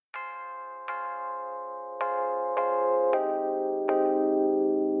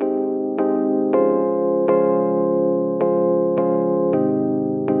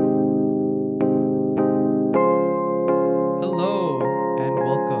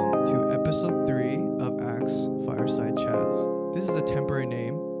welcome to episode 3 of Acts Fireside Chats. This is a temporary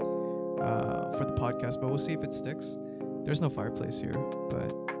name for the podcast, but we'll see if it sticks. There's no fireplace here,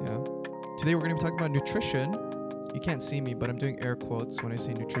 but yeah. Today we're going to be talking about nutrition. You can't see me, but I'm doing air quotes when I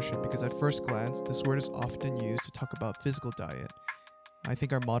say nutrition because at first glance, this word is often used to talk about physical diet. I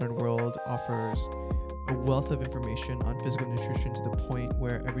think our modern world offers a wealth of information on physical nutrition to the point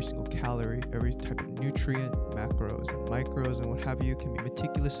where every single calorie, every type of nutrient, macros and micros and what have you can be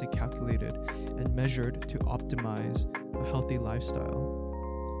meticulously calculated and measured to optimize a healthy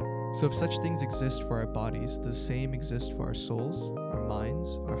lifestyle. So if such things exist for our bodies, the same exist for our souls, our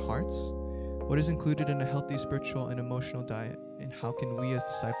minds, our hearts. What is included in a healthy spiritual and emotional diet? And how can we as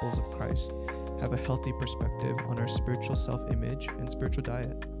disciples of Christ have a healthy perspective on our spiritual self-image and spiritual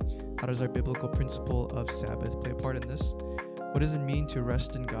diet? How does our biblical principle of Sabbath play a part in this? What does it mean to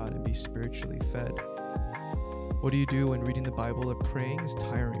rest in God and be spiritually fed? What do you do when reading the Bible or praying is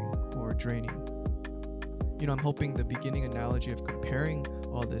tiring or draining? I'm hoping the beginning analogy of comparing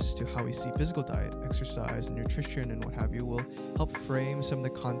all this to how we see physical diet, exercise, and nutrition and what have you will help frame some of the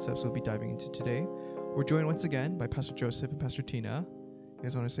concepts we'll be diving into today. We're joined once again by Pastor Joseph and Pastor Tina. You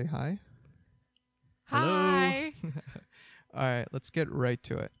guys want to say hi? Hi. All right, let's get right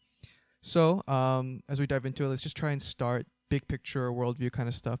to it. So, as we dive into it, let's just try and start big picture, worldview kind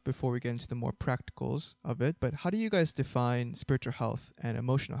of stuff before we get into the more practicals of it. But how do you guys define spiritual health and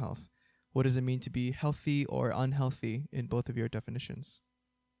emotional health? What does it mean to be healthy or unhealthy in both of your definitions?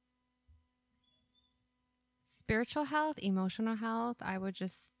 Spiritual health, emotional health, I would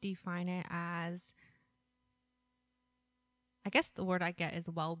just define it as, I guess the word I get is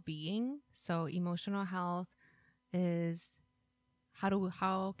well-being. So emotional health is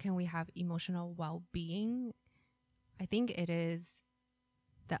how can we have emotional well-being? I think it is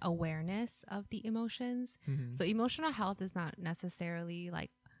the awareness of the emotions. Mm-hmm. So emotional health is not necessarily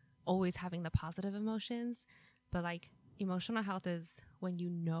like always having the positive emotions, but like emotional health is when you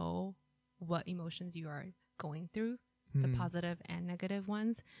know what emotions you are going through, the positive and negative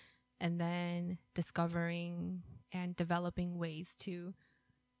ones, and then discovering and developing ways to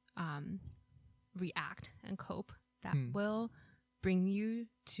react and cope that will bring you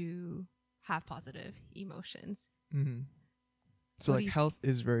to have positive emotions. Mm-hmm. So like health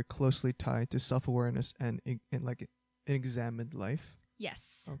is very closely tied to self-awareness and like an examined life.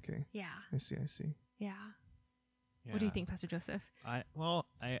 Yes. Okay. Yeah. I see. Yeah. What do you think, Pastor Joseph? I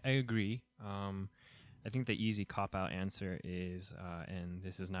agree. I think the easy cop-out answer is, and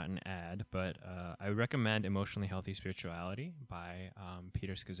this is not an ad, but I recommend Emotionally Healthy Spirituality by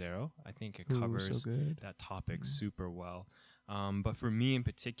Peter Scazzaro. I think it covers that topic super well. But for me in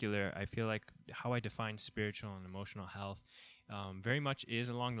particular, I feel like how I define spiritual and emotional health very much is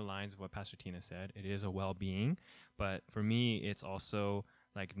along the lines of what Pastor Tina said. It is a well-being, but for me, it's also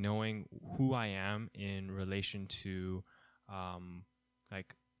like knowing who I am in relation to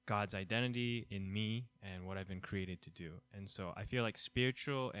like God's identity in me and what I've been created to do. And so I feel like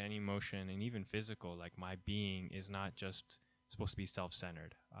spiritual and emotion and even physical, like my being is not just supposed to be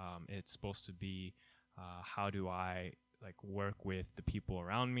self-centered. It's supposed to be how do I like work with the people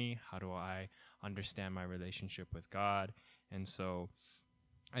around me? How do I understand my relationship with God? And so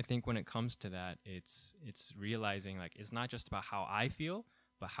I think when it comes to that, it's realizing like it's not just about how I feel,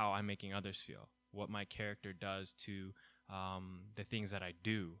 but how I'm making others feel, what my character does to the things that I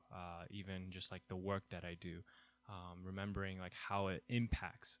do, even just like the work that I do, remembering like how it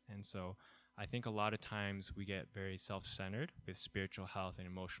impacts. And so I think a lot of times we get very self-centered with spiritual health and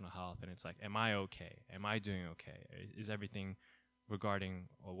emotional health. And it's like, am I okay? Am I doing okay? Is everything regarding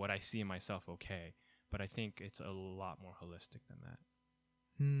what I see in myself okay? But I think it's a lot more holistic than that.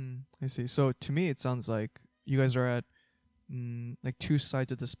 I see. So to me, it sounds like you guys are at like two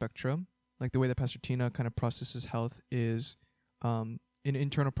sides of the spectrum. Like the way that Pastor Tina kind of processes health is an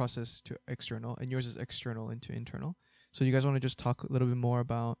internal process to external, and yours is external into internal. So you guys want to just talk a little bit more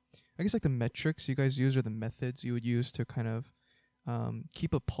about, I guess, like the metrics you guys use or the methods you would use to kind of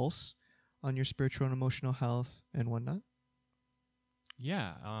keep a pulse on your spiritual and emotional health and whatnot?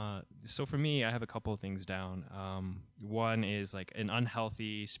 Yeah. So for me, I have a couple of things down. One is like an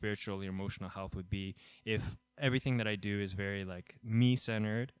unhealthy spiritual or emotional health would be if everything that I do is very like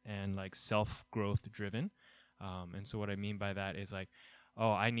me-centered and like self-growth driven. And so what I mean by that is like,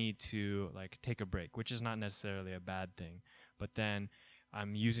 oh, I need to like take a break, which is not necessarily a bad thing. But then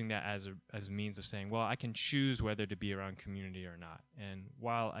I'm using that as a means of saying, well, I can choose whether to be around community or not. And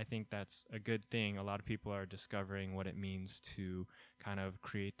while I think that's a good thing, a lot of people are discovering what it means to kind of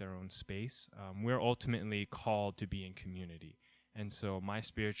create their own space. We're ultimately called to be in community. And so my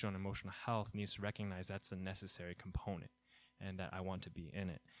spiritual and emotional health needs to recognize that's a necessary component. and that I want to be in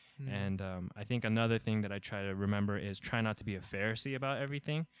it. Mm. And I think another thing that I try to remember is try not to be a Pharisee about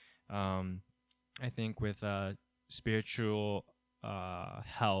everything. I think with spiritual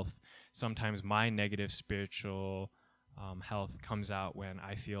health, sometimes my negative spiritual health comes out when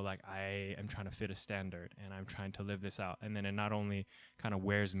I feel like I am trying to fit a standard and I'm trying to live this out. And then it not only kind of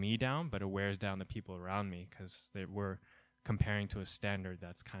wears me down, but it wears down the people around me, because we're comparing to a standard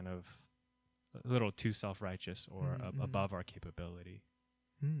that's kind of a little too self-righteous or above our capability.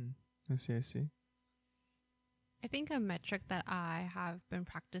 I see, I see. I think a metric that I have been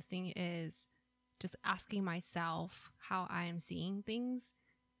practicing is just asking myself how I am seeing things.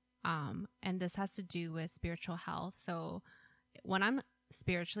 And this has to do with spiritual health. So when I'm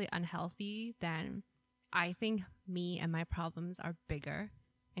spiritually unhealthy, then I think me and my problems are bigger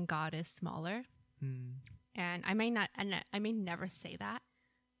and God is smaller. And I may never say that,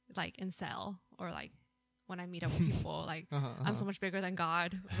 like in cell or like when I meet up with people, like I'm so much bigger than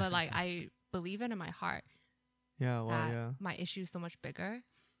God, but like I believe it in my heart. Yeah, well, my issue is so much bigger.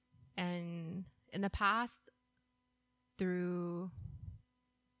 And in the past, through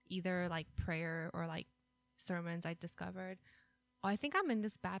either like prayer or like sermons, I discovered, I think I'm in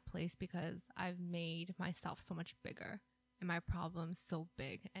this bad place because I've made myself so much bigger and my problems so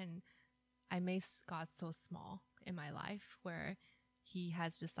big, and I made God so small in my life where he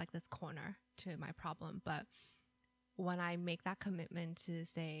has just like this corner to my problem. But when I make that commitment to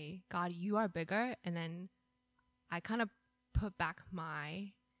say, God, you are bigger, and then I kind of put back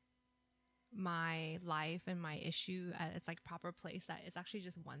my life and my issue at its like proper place, that it's actually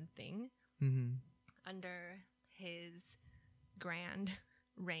just one thing under his grand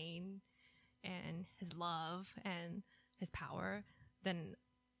reign and his love and his power, then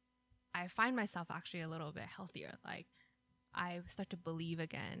I find myself actually a little bit healthier. Like I start to believe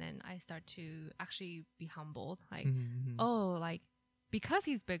again, and I start to actually be humbled. Like, oh, like because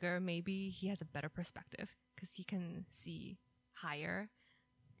he's bigger, maybe he has a better perspective because he can see higher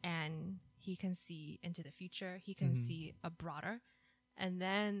and he can see into the future. He can see a broader. And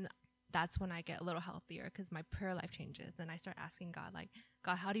then that's when I get a little healthier because my prayer life changes. And I start asking God, like,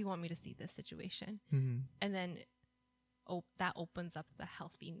 God, how do you want me to see this situation? And then that opens up the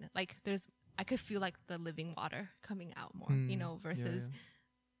healthiness. Like I could feel like the living water coming out more, you know, versus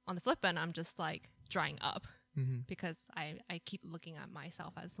on the flip end, I'm just like drying up because I keep looking at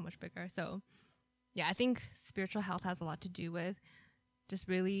myself as so much bigger. So yeah, I think spiritual health has a lot to do with just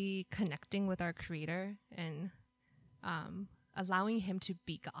really connecting with our Creator and allowing him to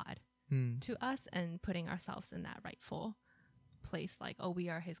be God to us and putting ourselves in that rightful place. Like, oh, we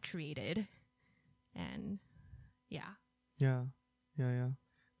are his created. And yeah.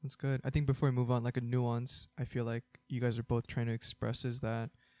 That's good. I think before we move on, like a nuance I feel like you guys are both trying to express is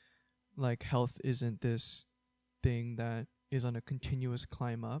that like health isn't this thing that is on a continuous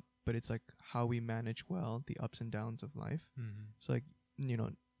climb up, but it's like how we manage well the ups and downs of life. So like, you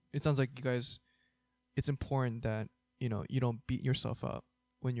know, it sounds like you guys, it's important that, you know, you don't beat yourself up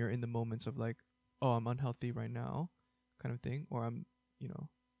when you're in the moments of like, oh, I'm unhealthy right now kind of thing. Or I'm, you know,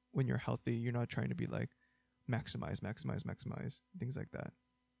 when you're healthy, you're not trying to be like maximize, things like that.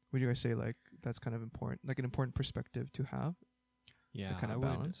 Would you guys say like that's kind of important, like an important perspective to have? Yeah, kind of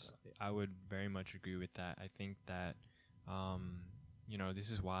balance. I would very much agree with that. I think that, you know, this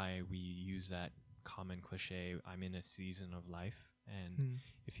is why we use that common cliche, I'm in a season of life. And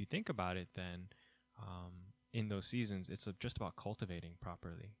if you think about it, then in those seasons, it's just about cultivating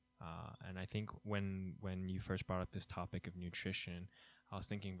properly. And I think when you first brought up this topic of nutrition, I was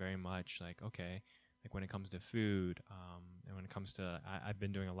thinking very much like, okay, like when it comes to food, and when it comes to, I've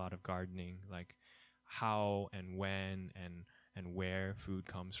been doing a lot of gardening, like how and when and where food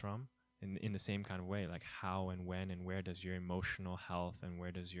comes from. In the same kind of way, like how and when and where does your emotional health and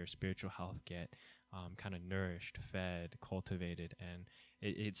where does your spiritual health get kind of nourished, fed, cultivated. And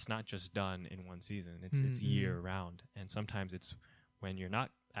it's not just done in one season. It's year round. And sometimes it's when you're not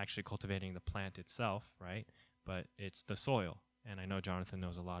actually cultivating the plant itself, right? But it's the soil. And I know Jonathan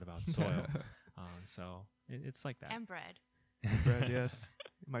knows a lot about soil. So it's like that. And bread. Bread, yes.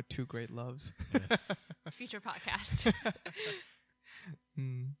 My two great loves. Yes. Future podcast.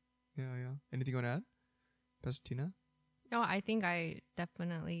 Yeah. Anything you want to add, Pastor Tina? No, I think I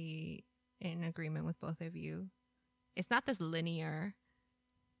definitely in agreement with both of you. It's not this linear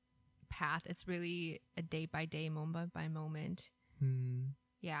path. It's really a day by day, moment by moment.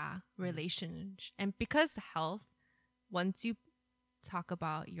 Yeah, relationship. And because health, once you talk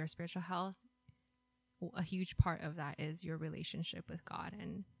about your spiritual health, a huge part of that is your relationship with God.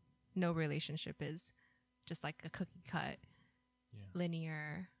 And no relationship is just like a cookie cut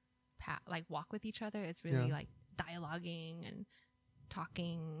linear path, like walk with each other. It's really like dialoguing and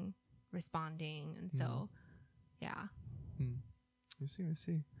talking, responding. And so, yeah. I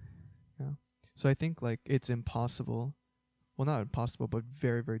see. Yeah. So I think like it's impossible, well, not impossible, but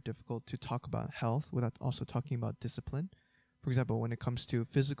very, very difficult to talk about health without also talking about discipline. For example, when it comes to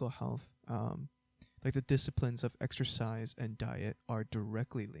physical health, like the disciplines of exercise and diet are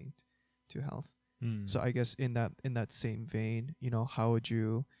directly linked to health. So I guess in that same vein, you know, how would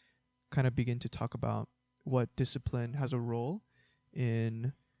you kind of begin to talk about what discipline has a role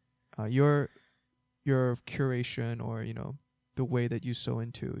in your curation, or, you know, the way that you sow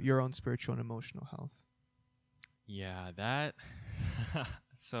into your own spiritual and emotional health? Yeah, that.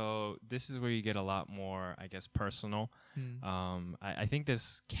 So this is where you get a lot more, I guess, personal. I think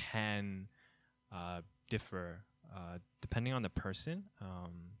this can differ depending on the person.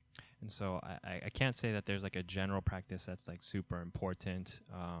 And so I can't say that there's like a general practice that's like super important,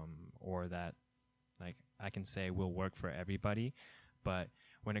 or that like I can say will work for everybody. But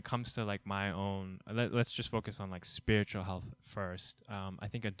when it comes to like my own, let's just focus on like spiritual health first. I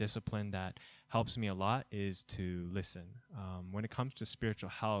think a discipline that helps me a lot is to listen. When it comes to spiritual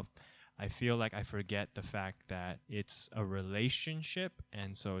health, I feel like I forget the fact that it's a relationship.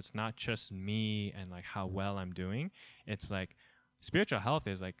 And so it's not just me and like how well I'm doing. It's like spiritual health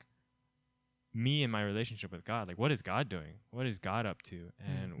is like me and my relationship with God. Like, what is God doing? What is God up to?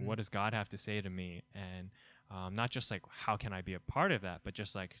 And what does God have to say to me? And not just like, how can I be a part of that? But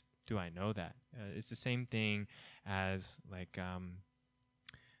just like, do I know that? It's the same thing as like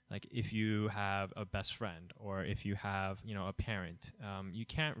if you have a best friend, or if you have, you know, a parent, you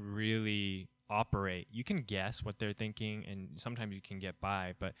can't really operate. You can guess what they're thinking, and sometimes you can get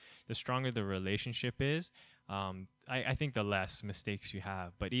by, but the stronger the relationship is, I think the less mistakes you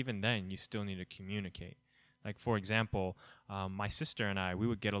have. But even then, you still need to communicate. Like, for example, my sister and I, we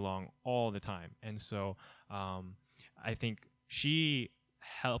would get along all the time. And so I think she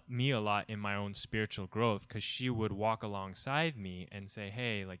helped me a lot in my own spiritual growth, because she would walk alongside me and say,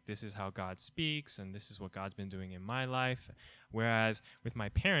 hey, like, this is how God speaks, and this is what God's been doing in my life. Whereas with my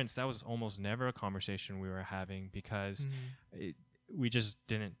parents, that was almost never a conversation we were having, because we just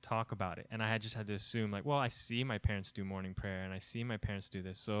didn't talk about it. And I just had to assume, like, well, I see my parents do morning prayer, and I see my parents do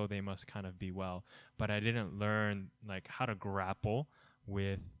this, so they must kind of be well. But I didn't learn, like, how to grapple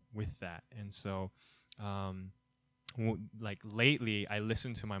with that. And so like lately, I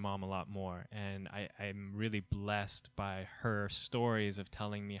listen to my mom a lot more, and I'm really blessed by her stories of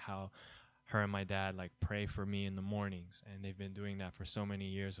telling me how her and my dad like pray for me in the mornings, and they've been doing that for so many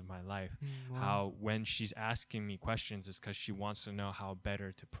years of my life. How when she's asking me questions, it's because she wants to know how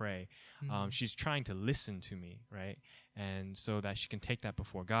better to pray. She's trying to listen to me, right? And so that she can take that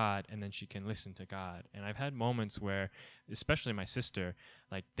before God, and then she can listen to God. And I've had moments where, especially my sister,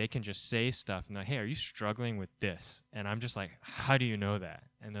 like, they can just say stuff and like, hey, are you struggling with this? And I'm just like, how do you know that?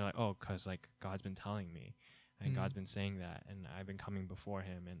 And they're like, oh, because like God's been telling me, and God's been saying that, and I've been coming before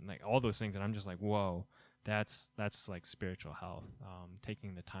him, and like all those things. And I'm just like, whoa, that's like spiritual health,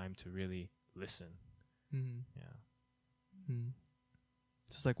 taking the time to really listen. Yeah.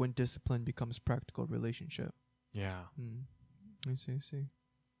 It's just like when discipline becomes practical relationship. Yeah. I see.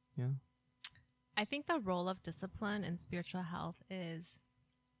 Yeah. I think the role of discipline in spiritual health is,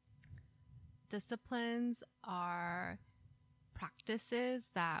 disciplines are practices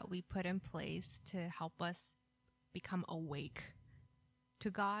that we put in place to help us become awake to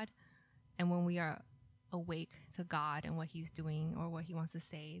God. And when we are awake to God and what he's doing or what he wants to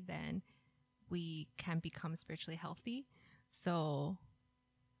say, then we can become spiritually healthy. So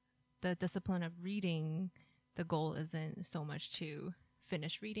the discipline of reading, the goal isn't so much to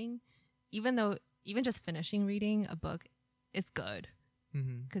finish reading, even just finishing reading a book is good,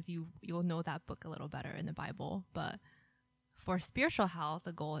 because you'll know that book a little better in the Bible. But for spiritual health,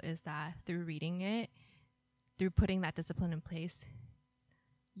 the goal is that through reading it, through putting that discipline in place,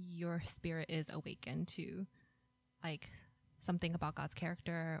 your spirit is awakened to like something about God's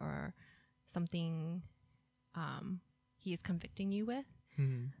character, or something he is convicting you with.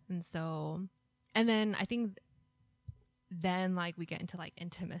 And so, and then I think then like we get into like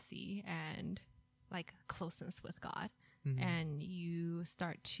intimacy and like closeness with God, and you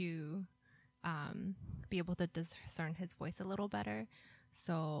start to be able to discern his voice a little better.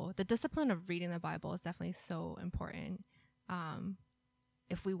 So the discipline of reading the Bible is definitely so important.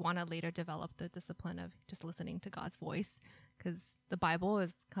 If we want to later develop the discipline of just listening to God's voice, because the Bible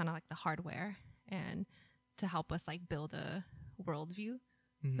is kind of like the hardware, and to help us like build a worldview,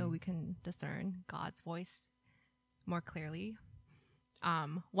 so we can discern God's voice more clearly.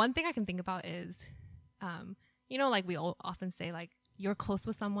 One thing I can think about is, like we all often say, like, you're close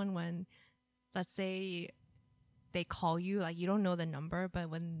with someone when, let's say, they call you, like you don't know the number, but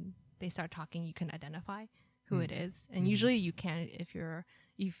when they start talking, you can identify who it is. And usually you can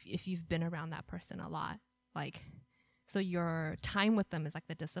if you've been around that person a lot. Like, so your time with them is like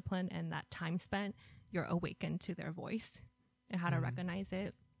the discipline, and that time spent, you're awakened to their voice and how to recognize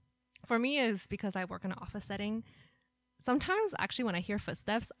it. For me, is because I work in an office setting. Sometimes actually when I hear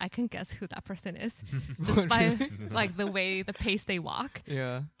footsteps, I can guess who that person is just by like the pace they walk.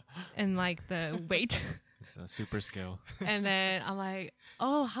 Yeah. And like the weight. It's a super skill. And then I'm like,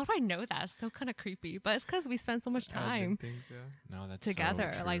 oh, how do I know that? It's so kind of creepy. But it's because we spend so much time No, that's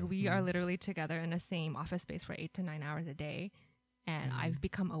together. so Like true. we are literally together in the same office space for 8 to 9 hours a day. And I've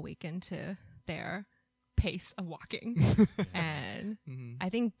become awakened to their pace of walking. And I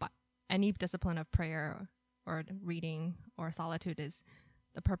think any discipline of prayer or reading or solitude is,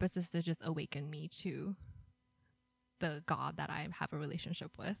 the purpose is to just awaken me to the God that I have a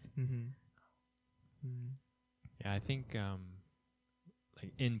relationship with. Yeah, I think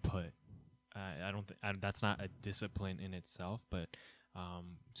like input. I don't think that's not a discipline in itself, but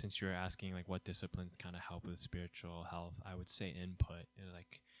since you're asking like what disciplines kind of help with spiritual health, I would say input.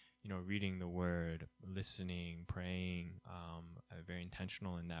 Like, you know, reading the word, listening, praying, very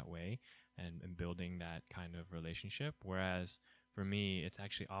intentional in that way, and building that kind of relationship. Whereas for me, it's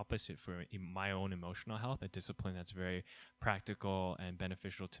actually opposite. For my own emotional health, a discipline that's very practical and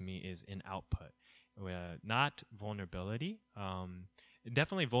beneficial to me is in output, not vulnerability.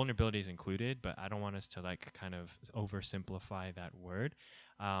 Definitely vulnerability is included, but I don't want us to like kind of oversimplify that word.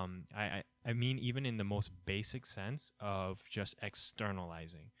 I mean, even in the most basic sense of just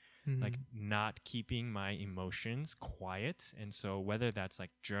externalizing. Like not keeping my emotions quiet. And so whether that's like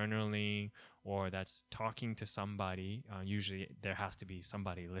journaling or that's talking to somebody, usually there has to be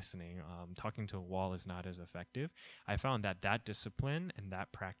somebody listening. Talking to a wall is not as effective. I found that discipline and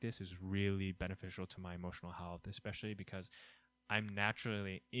that practice is really beneficial to my emotional health, especially because I'm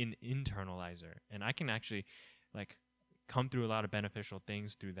naturally an internalizer, and I can actually like come through a lot of beneficial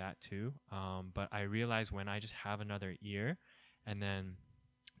things through that too. But I realize when I just have another ear, and then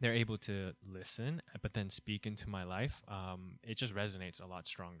they're able to listen, but then speak into my life, it just resonates a lot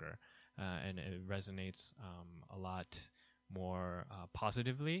stronger. And it resonates a lot more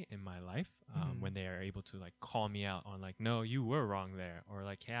positively in my life when they are able to like call me out on like, no, you were wrong there, or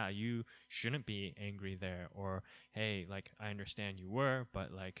like, yeah, you shouldn't be angry there, or hey, like I understand you were,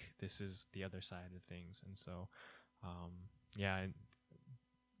 but like this is the other side of things. And so yeah,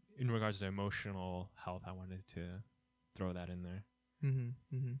 in regards to emotional health, I wanted to throw that in there.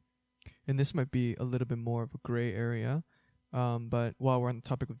 And this might be a little bit more of a gray area, but while we're on the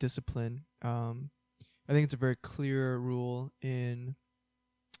topic of discipline, I think it's a very clear rule in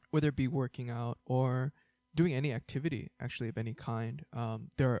whether it be working out or doing any activity actually of any kind.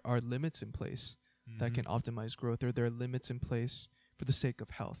 There are limits in place that can optimize growth, or there are limits in place for the sake of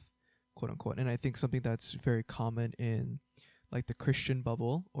health, quote unquote. And I think something that's very common in like the Christian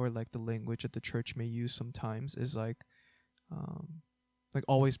bubble, or like the language that the church may use sometimes, is like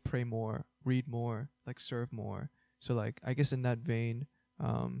always pray more, read more, like serve more. So like I guess in that vein,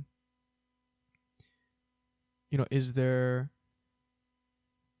 you know, is there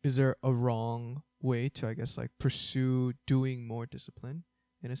a wrong way to, I guess, like pursue doing more discipline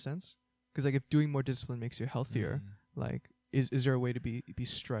in a sense? Because like if doing more discipline makes you healthier, like is there a way to be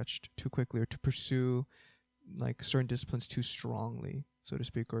stretched too quickly, or to pursue like certain disciplines too strongly, so to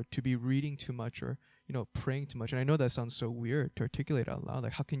speak, or to be reading too much, or you know, praying too much? And I know that sounds so weird to articulate out loud.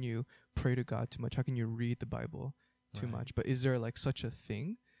 Like, how can you pray to God too much? How can you read the Bible too much? But is there like such a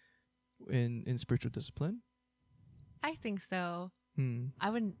thing in spiritual discipline? I think so.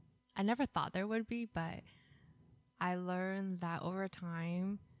 I never thought there would be, but I learned that over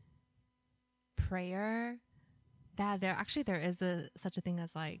time, prayer, that there is such a thing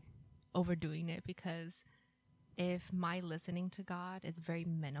as like overdoing it, because if my listening to God is very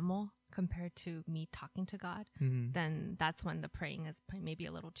minimal compared to me talking to God, then that's when the praying is maybe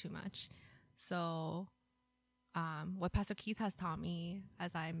a little too much. So what Pastor Keith has taught me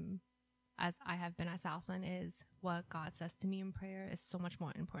as I have been at Southland is what God says to me in prayer is so much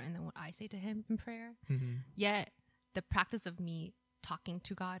more important than what I say to him in prayer. Yet the practice of me talking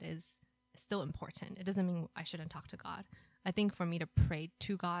to God is still important. It doesn't mean I shouldn't talk to God. I think for me to pray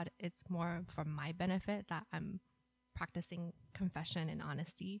to God, it's more for my benefit, that I'm practicing confession and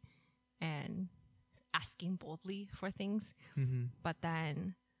honesty and asking boldly for things. But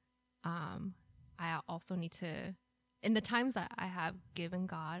then I also need to, in the times that I have given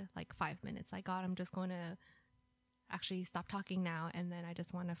God like 5 minutes, like, God, I'm just going to actually stop talking now, and then I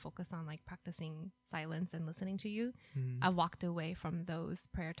just want to focus on like practicing silence and listening to you. I walked away from those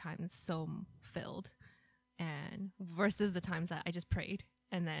prayer times so filled and versus the times that I just prayed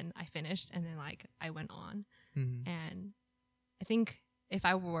and then I finished and then like I went on. And I think if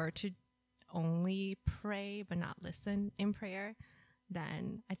I were to only pray but not listen in prayer,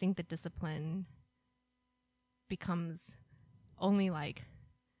 then I think the discipline becomes only like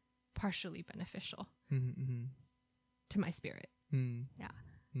partially beneficial to my spirit. Yeah.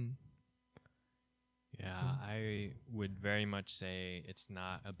 Yeah, I would very much say it's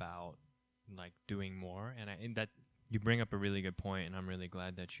not about like doing more, and that you bring up a really good point, and I'm really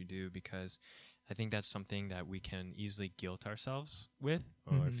glad that you do, because I think that's something that we can easily guilt ourselves with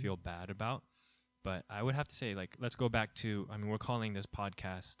or feel bad about. But I would have to say, like, let's go back to, I mean, we're calling this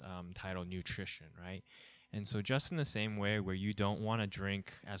podcast titled Nutrition, right? And so just in the same way where you don't want to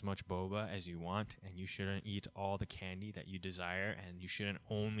drink as much boba as you want, and you shouldn't eat all the candy that you desire, and you shouldn't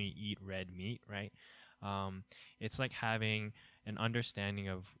only eat red meat, right? It's like having an understanding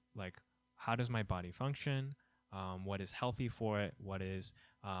of like, how does my body function? What is healthy for it? What is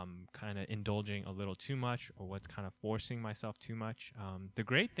kind of indulging a little too much, or what's kind of forcing myself too much? The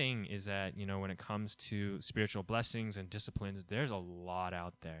great thing is that, you know, when it comes to spiritual blessings and disciplines, there's a lot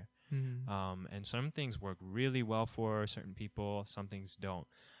out there. And some things work really well for certain people, some things don't.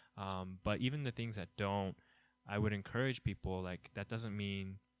 But even the things that don't, I would encourage people, like, that doesn't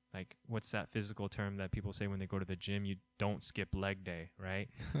mean, like, what's that physical term that people say when they go to the gym? You don't skip leg day, right?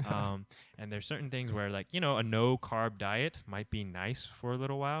 And there's certain things where, like, you know, a no-carb diet might be nice for a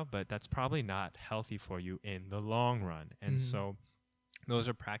little while, but that's probably not healthy for you in the long run. And so those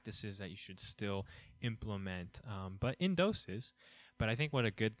are practices that you should still implement, but in doses. But I think what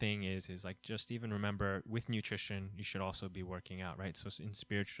a good thing is like, just even remember, with nutrition, you should also be working out, right? So in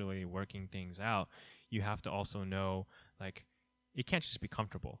spiritually working things out, you have to also know, like, it can't just be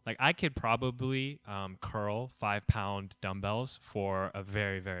comfortable. Like, I could probably curl 5-pound dumbbells for a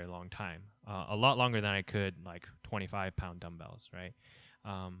very, very long time. A lot longer than I could, like, 25-pound dumbbells, right?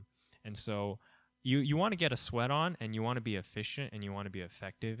 And so you want to get a sweat on, and you want to be efficient, and you want to be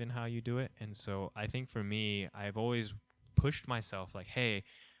effective in how you do it. And so I think for me, I've always pushed myself, like, hey,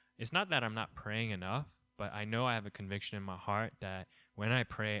 it's not that I'm not praying enough, but I know I have a conviction in my heart that when I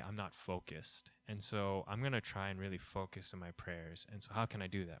pray, I'm not focused. And so I'm going to try and really focus on my prayers. And so how can I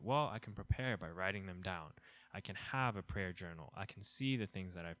do that? Well, I can prepare by writing them down. I can have a prayer journal. I can see the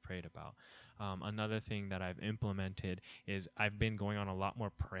things that I've prayed about. Another thing that I've implemented is I've been going on a lot more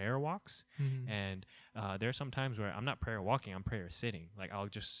prayer walks. And there are some times where I'm not prayer walking, I'm prayer sitting. Like, I'll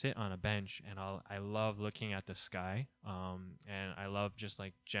just sit on a bench, and I love looking at the sky. And I love just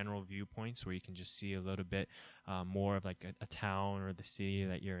like general viewpoints where you can just see a little bit more of like a town or the city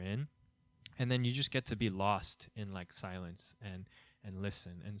that you're in. And then you just get to be lost in like silence and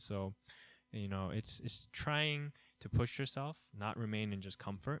listen. And so, you know, it's trying to push yourself, not remain in just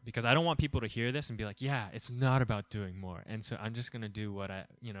comfort, because I don't want people to hear this and be like, yeah, it's not about doing more. And so I'm just going to do what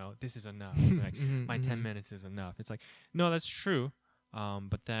this is enough. Like, my 10 minutes is enough. It's like, no, that's true.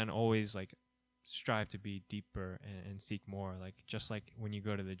 But then always like strive to be deeper and seek more. Like, just like when you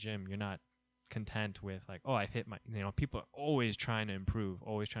go to the gym, you're not content with like, oh, I've hit my, people are always trying to improve,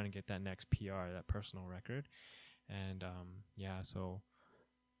 always trying to get that next PR, that personal record. And so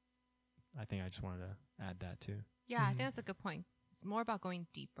I think I just wanted to add that too. Yeah, I think that's a good point. It's more about going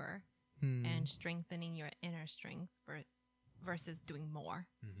deeper and strengthening your inner strength versus doing more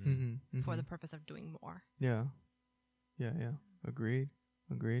for the purpose of doing more. Yeah. Agreed.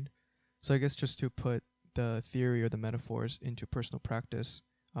 So I guess just to put the theory or the metaphors into personal practice,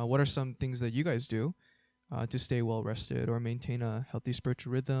 what are some things that you guys do to stay well rested or maintain a healthy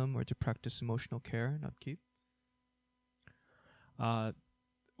spiritual rhythm or to practice emotional care and upkeep?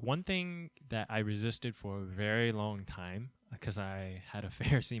 One thing that I resisted for a very long time, because I had a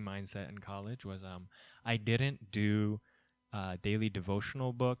Pharisee mindset in college, was I didn't do daily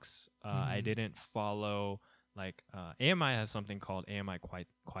devotional books. I didn't follow, like, AMI has something called AMI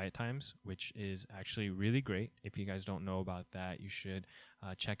Quiet Times, which is actually really great. If you guys don't know about that, you should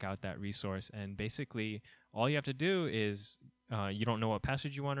check out that resource. And basically, all you have to do is, you don't know what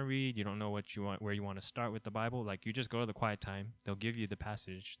passage you want to read, you don't know where you want to start with the Bible, like, you just go to the quiet time, they'll give you the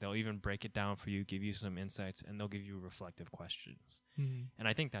passage, they'll even break it down for you, give you some insights, and they'll give you reflective questions. And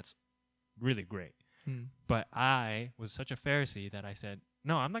I think that's really great. But I was such a Pharisee that I said,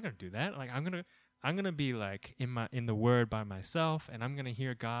 no, I'm not going to do that. Like, I'm going to be like in the Word by myself, and I'm going to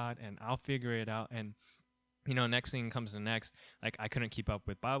hear God, and I'll figure it out. And next thing comes to next, like, I couldn't keep up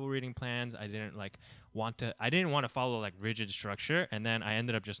with Bible reading plans. I didn't want to follow like rigid structure. And then I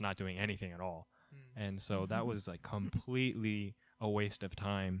ended up just not doing anything at all. And so that was like completely a waste of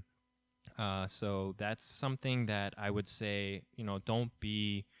time. So that's something that I would say, don't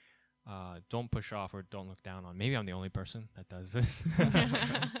be don't push off or don't look down on. Maybe I'm the only person that does this.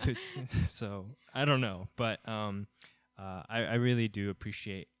 So I don't know, but I really do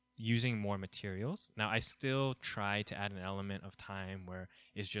appreciate using more materials. Now I still try to add an element of time where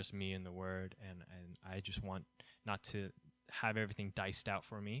it's just me and the word, and I just want not to have everything diced out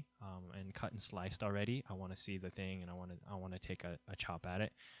for me and cut and sliced already. I want to see the thing, and I want to take a chop at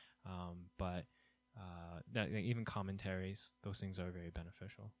it. But even commentaries, those things are very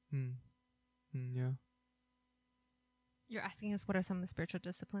beneficial. Yeah. You're asking us what are some of the spiritual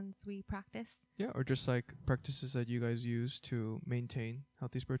disciplines we practice? Yeah, or just like practices that you guys use to maintain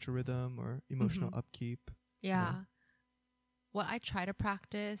healthy spiritual rhythm or emotional upkeep. Yeah. What I try to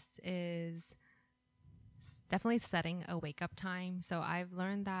practice is definitely setting a wake up time. So I've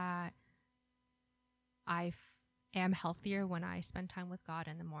learned that I am healthier when I spend time with God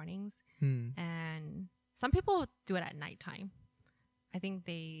in the mornings. And some people do it at nighttime. I think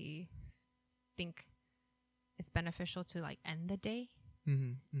they think it's beneficial to like end the day.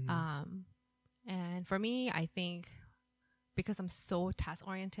 And for me, I think because I'm so task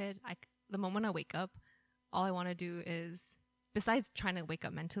oriented, the moment I wake up, all I want to do is, besides trying to wake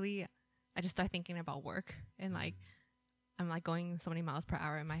up mentally, I just start thinking about work, and like I'm like going so many miles per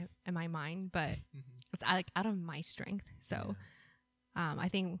hour in my mind, but it's like out of my strength. So I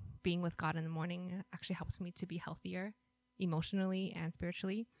think being with God in the morning actually helps me to be healthier emotionally and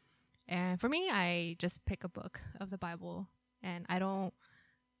spiritually. And for me, I just pick a book of the Bible, and I don't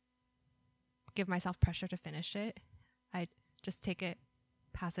give myself pressure to finish it. I just take it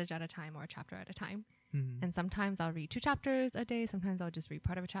passage at a time or a chapter at a time. And sometimes I'll read 2 chapters a day. Sometimes I'll just read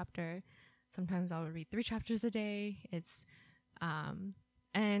part of a chapter. Sometimes I'll read 3 chapters a day. It's and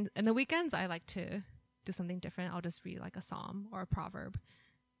in the weekends I like to do something different. I'll just read like a psalm or a proverb,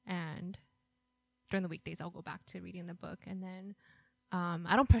 and during the weekdays I'll go back to reading the book. And then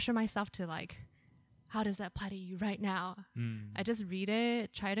I don't pressure myself to like, how does that apply to you right now? I just read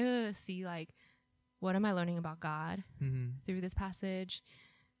it, try to see like, what am I learning about God through this passage,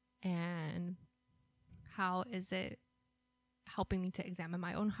 and how is it helping me to examine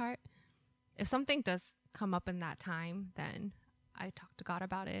my own heart? If something does come up in that time, then I talk to God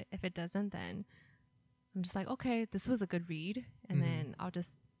about it. If it doesn't, then I'm just like, okay, this was a good read. And then I'll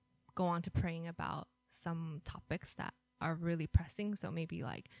just go on to praying about some topics that are really pressing. So maybe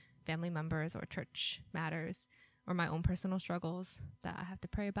like family members or church matters or my own personal struggles that I have to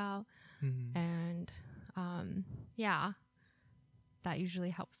pray about. And that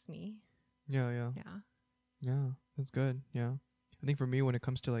usually helps me. Yeah, that's good. Yeah, I think for me, when it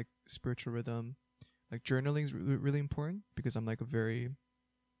comes to like spiritual rhythm, like journaling is really important, because I'm like a very,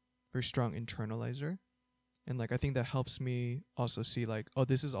 very strong internalizer. And like I think that helps me also see like, oh,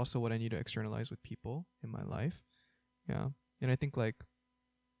 this is also what I need to externalize with people in my life. Yeah. And I think like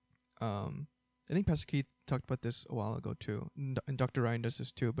I think Pastor Keith talked about this a while ago too, and Dr. Ryan does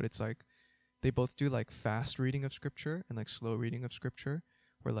this too, but it's like they both do like fast reading of scripture and like slow reading of scripture,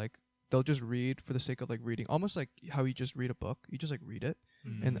 where like they'll just read for the sake of like reading, almost like how you just read a book, you just like read it.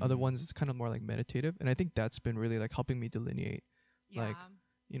 And the other ones, it's kind of more like meditative. And I think that's been really like helping me delineate like,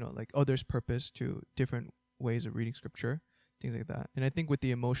 you know, like, oh, there's purpose to different ways of reading scripture, things like that. And I think with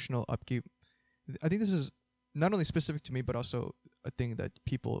the emotional upkeep, I think this is not only specific to me, but also a thing that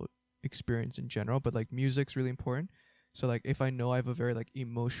people experience in general. But like music's really important. So like if I know I have a very like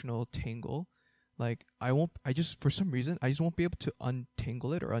emotional tangle, like for some reason I just won't be able to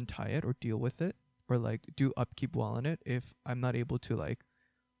untangle it or untie it or deal with it or like do upkeep well on it if I'm not able to like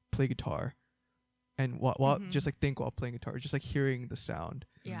play guitar and while just like think while playing guitar, just like hearing the sound.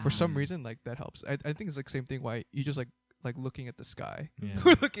 For some reason, like that helps. I think it's like same thing why you just like looking at the sky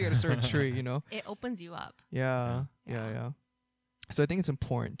or looking at a certain tree, you know, it opens you up. Yeah. So I think it's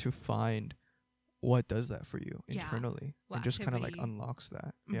important to find what does that for you internally, and just kind of like unlocks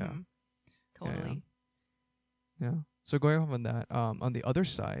that. Totally. Yeah. So going off on that, on the other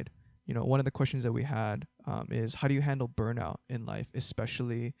side, you know, one of the questions that we had is how do you handle burnout in life,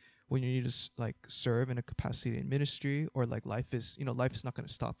 especially when you need to like serve in a capacity in ministry, or like life is not going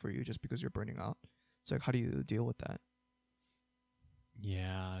to stop for you just because you're burning out. So like, how do you deal with that?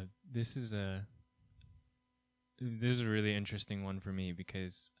 Yeah, this is a really interesting one for me,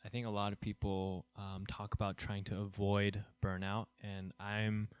 because I think a lot of people talk about trying to avoid burnout, and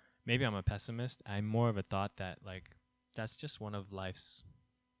maybe I'm a pessimist. I'm more of a thought that like that's just one of life's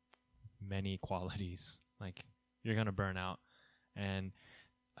many qualities. Like you're gonna burn out, and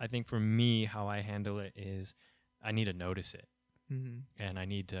I think for me, how I handle it is I need to notice it, and I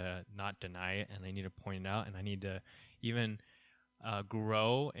need to not deny it, and I need to point it out, and I need to even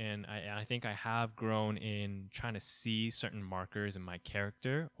grow, and I think I have grown in trying to see certain markers in my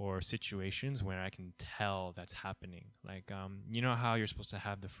character or situations where I can tell that's happening. Like, you know how you're supposed to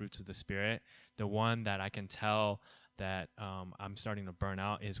have the fruits of the Spirit? The one that I can tell that I'm starting to burn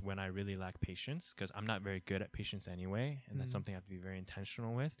out is when I really lack patience, because I'm not very good at patience anyway, and that's something I have to be very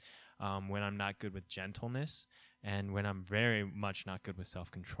intentional with. When I'm not good with gentleness, and when I'm very much not good with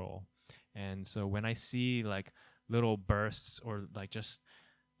self-control. And so when I see like little bursts or like just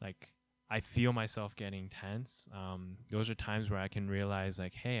like I feel myself getting tense, those are times where I can realize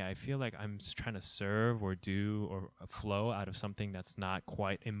like, hey, I feel like I'm just trying to serve or do or flow out of something that's not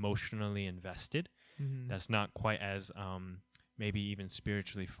quite emotionally invested, that's not quite as maybe even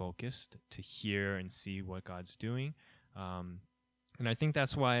spiritually focused to hear and see what God's doing. And I think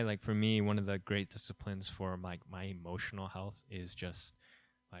that's why, like, for me, one of the great disciplines for like my emotional health is just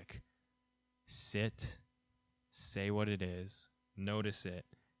like sit, say what it is, notice it,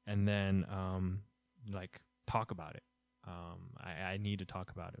 and then like talk about it. I need to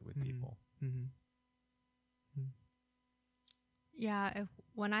talk about it with people. Yeah,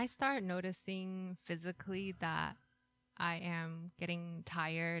 when I start noticing physically that I am getting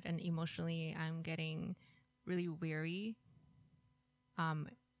tired and emotionally I'm getting really weary,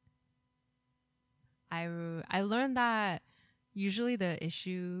 I learned that usually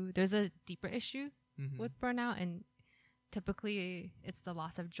there's a deeper issue with burnout, and typically it's the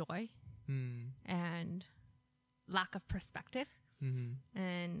loss of joy and lack of perspective.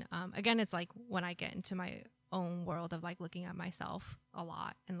 And again, it's like when I get into my own world of like looking at myself a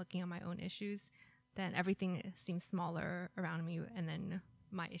lot and looking at my own issues, then everything seems smaller around me, and then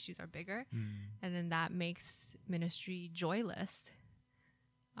my issues are bigger, and then that makes ministry joyless.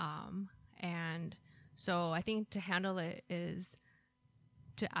 And so I think to handle it is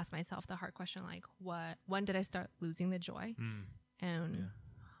to ask myself the hard question, like when did I start losing the joy? And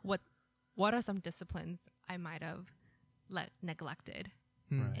what are some disciplines I might have neglected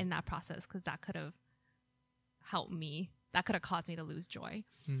in that process? Because that could have helped me. That could have caused me to lose joy.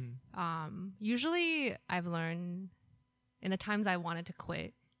 Usually I've learned in the times I wanted to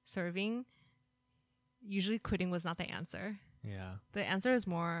quit serving, usually quitting was not the answer. Yeah. The answer is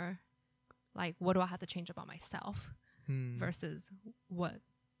more like, what do I have to change about myself versus what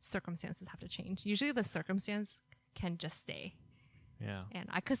circumstances have to change? Usually the circumstance can just stay. Yeah. And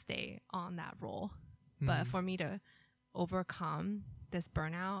I could stay on that role. But for me to overcome this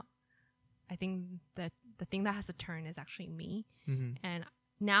burnout, I think that the thing that has to turn is actually me. And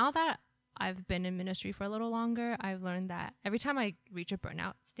now that I've been in ministry for a little longer, I've learned that every time I reach a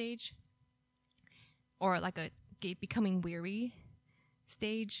burnout stage or like a becoming weary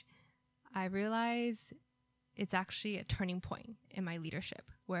stage, I realize it's actually a turning point in my leadership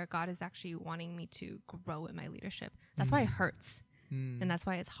where God is actually wanting me to grow in my leadership. That's why it hurts. And that's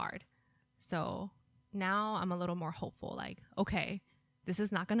why it's hard. So now I'm a little more hopeful, like, okay, this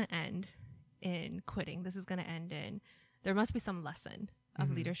is not going to end in quitting. This is going to end in, there must be some lesson of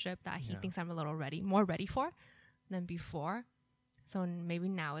leadership that he thinks I'm a little more ready for than before. So maybe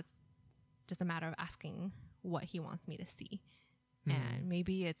now it's just a matter of asking what he wants me to see. And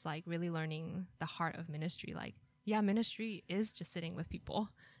maybe it's like really learning the heart of ministry. Like, yeah, ministry is just sitting with people.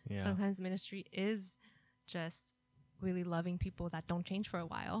 Yeah. Sometimes ministry is just really loving people that don't change for a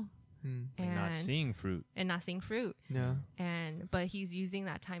while. And not seeing fruit. Yeah. But he's using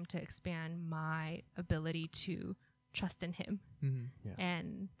that time to expand my ability to trust in him.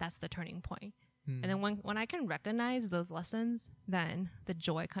 And that's the turning point. And then when I can recognize those lessons, then the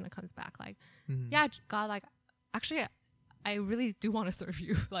joy kind of comes back. Like, yeah, God, like, actually, I really do want to serve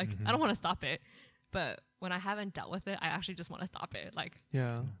you. Like, I don't want to stop it. But when I haven't dealt with it, I actually just want to stop it. Like,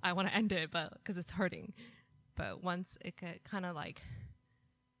 I want to end it, but because it's hurting. But once it could kind of like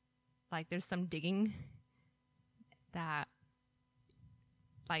there's some digging that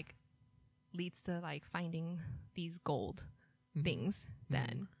like leads to like finding these gold things,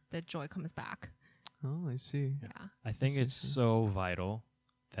 then the joy comes back. Oh, I see. Yeah. I think it's so vital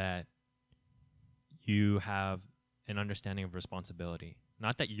that you have an understanding of responsibility.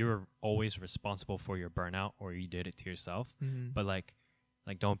 Not that you're always responsible for your burnout or you did it to yourself, but like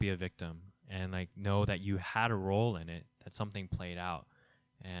don't be a victim, and like know that you had a role in it, that something played out.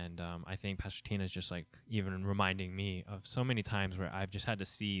 And I think Pastor Tina is just like even reminding me of so many times where I've just had to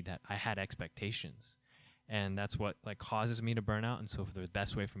see that I had expectations, and that's what like causes me to burn out. And so the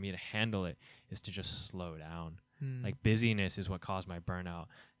best way for me to handle it is to just slow down. Like busyness is what caused my burnout.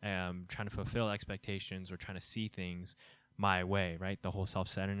 Trying to fulfill expectations or trying to see things my way, right? The whole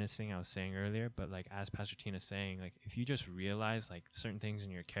self-centeredness thing I was saying earlier. But like as Pastor Tina's saying, like if you just realize like certain things in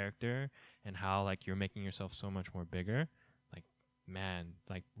your character and how like you're making yourself so much more bigger, like man,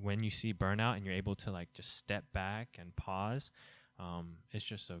 like when you see burnout and you're able to like just step back and pause, it's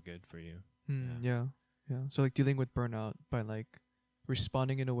just so good for you. Yeah. So like dealing with burnout by like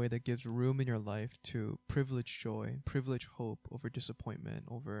responding in a way that gives room in your life to privilege joy, privilege hope over disappointment,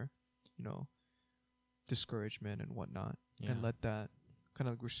 over, discouragement and whatnot, and let that kind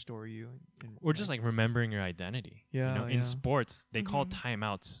of like restore you. Or just like remembering your identity. Yeah. In sports, they call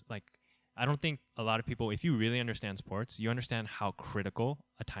timeouts. Like, I don't think a lot of people, if you really understand sports, you understand how critical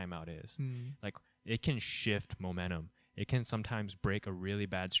a timeout is. Like, it can shift momentum. It can sometimes break a really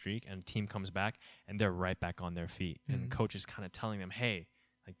bad streak, and a team comes back and they're right back on their feet. And the coach is kind of telling them, hey,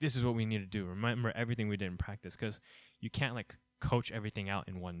 like, this is what we need to do. Remember everything we did in practice, because you can't like coach everything out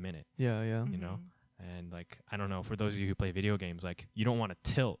in 1 minute. Yeah. You know? And like, I don't know, for those of you who play video games, like, you don't want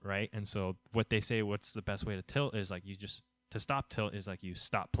to tilt, right? And so what they say, what's the best way to tilt is like, to stop tilt is like you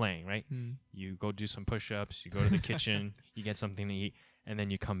stop playing, right? You go do some push-ups, you go to the kitchen, you get something to eat, and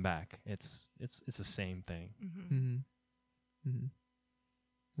then you come back. It's the same thing.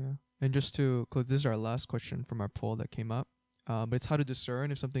 Yeah. And just to close, this is our last question from our poll that came up. But it's how to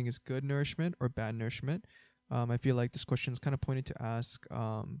discern if something is good nourishment or bad nourishment. I feel like this question is kind of pointed to ask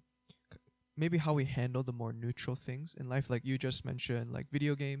maybe how we handle the more neutral things in life. Like you just mentioned, like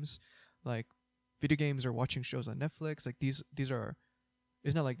video games or watching shows on Netflix. Like these are,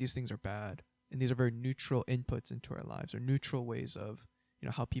 it's not like these things are bad. And these are very neutral inputs into our lives, or neutral ways of,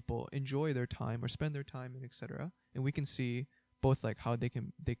 how people enjoy their time or spend their time, and etc. And we can see both like how they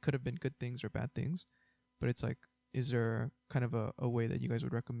could have been good things or bad things. But it's like, is there kind of a way that you guys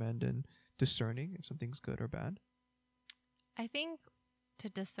would recommend in discerning if something's good or bad? I think to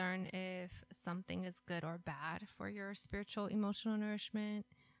discern if something is good or bad for your spiritual, emotional nourishment,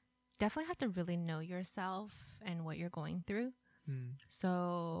 definitely have to really know yourself and what you're going through.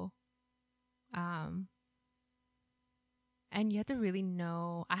 So, and you have to really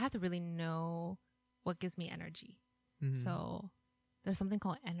know, I have to really know what gives me energy. So there's something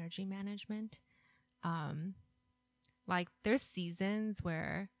called energy management. Like there's seasons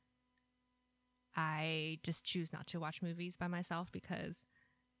where I just choose not to watch movies by myself, because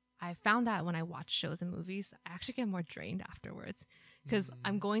I found that when I watch shows and movies, I actually get more drained afterwards, because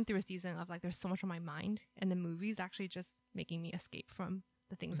I'm going through a season of like, there's so much on my mind, and the movie's actually just making me escape from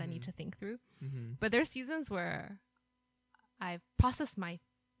the things I need to think through. But there's seasons where I've processed my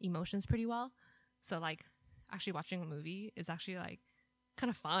emotions pretty well. So like actually watching a movie is actually like kind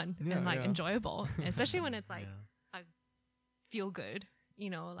of fun and like enjoyable, especially when it's like a feel good,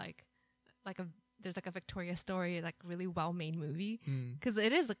 there's like a Victoria Story, like really well made movie, because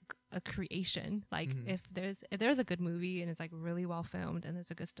it is a creation. Like if there's a good movie and it's like really well filmed and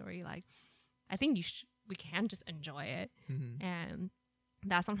there's a good story, like I think we can just enjoy it, and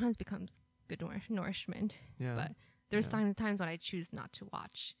that sometimes becomes good nourishment. But there's times when I choose not to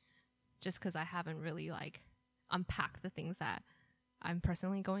watch, just because I haven't really like unpacked the things that I'm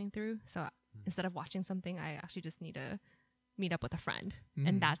personally going through. So instead of watching something, I actually just need to meet up with a friend,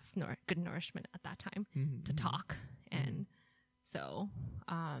 and that's good nourishment at that time to talk. And so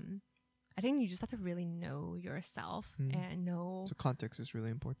I think you just have to really know yourself and know. So context is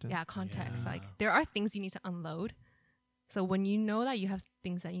really important. Yeah, context. Like there are things you need to unload. So when you know that you have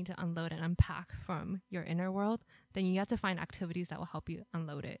things that you need to unload and unpack from your inner world, then you have to find activities that will help you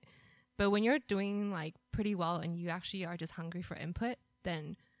unload it. But when you're doing like pretty well and you actually are just hungry for input,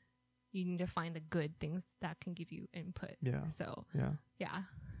 then you need to find the good things that can give you input. Yeah. So yeah,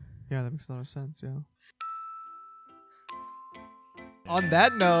 that makes a lot of sense. Yeah. On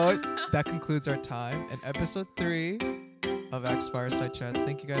that note, that concludes our time in episode 3 of Axe Fireside Chats.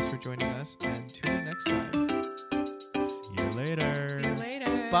 Thank you guys for joining us, and tune in next time. See you later. See you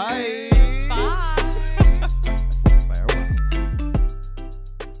later. Bye. Bye.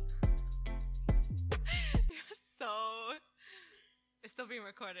 It's still being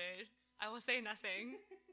recorded. I will say nothing.